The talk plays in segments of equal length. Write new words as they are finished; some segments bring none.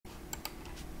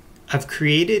I've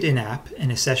created an app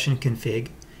in a session config,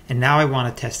 and now I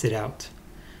want to test it out.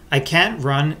 I can't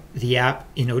run the app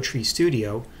in oTree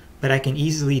Studio, but I can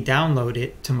easily download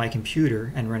it to my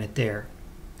computer and run it there.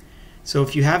 So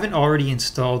if you haven't already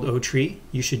installed oTree,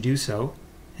 you should do so,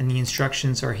 and the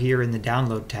instructions are here in the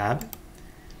Download tab.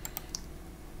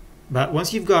 But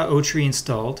once you've got oTree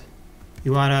installed,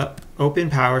 you want to open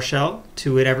PowerShell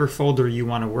to whatever folder you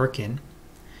want to work in,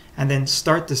 and then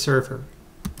start the server.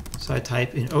 So I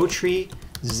type in oTree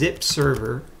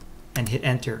zipserver and hit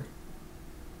enter.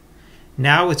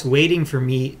 Now it's waiting for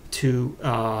me to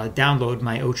download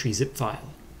my oTree zip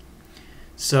file.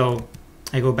 So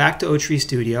I go back to oTree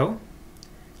Studio,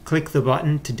 click the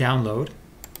button to download,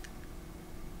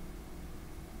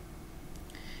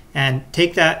 and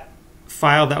take that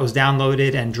file that was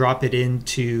downloaded and drop it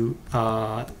into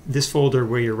this folder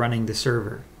where you're running the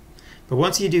server. But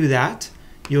once you do that,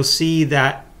 you'll see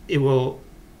that it will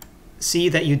see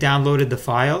that you downloaded the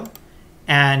file,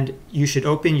 and you should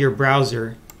open your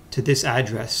browser to this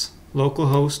address,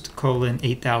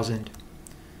 localhost:8000.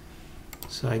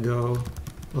 So I go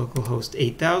localhost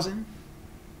 8000,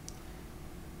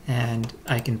 and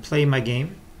I can play my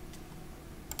game.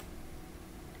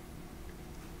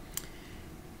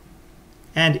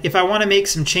 And if I want to make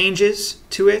some changes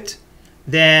to it,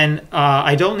 then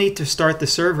I don't need to start the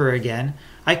server again.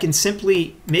 I can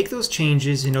simply make those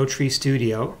changes in oTree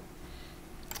Studio.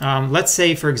 Let's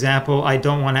say, for example, I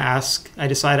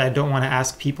decide I don't want to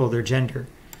ask people their gender.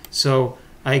 So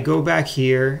I go back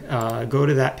here, go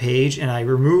to that page, and I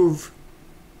remove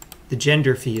the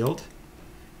gender field.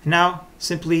 Now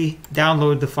simply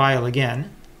download the file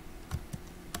again,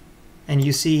 and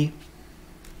you see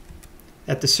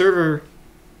that the server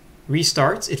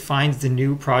restarts. It finds the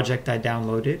new project I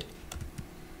downloaded,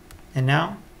 and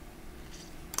now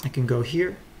I can go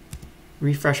here,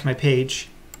 refresh my page,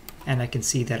 and I can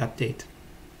see that update.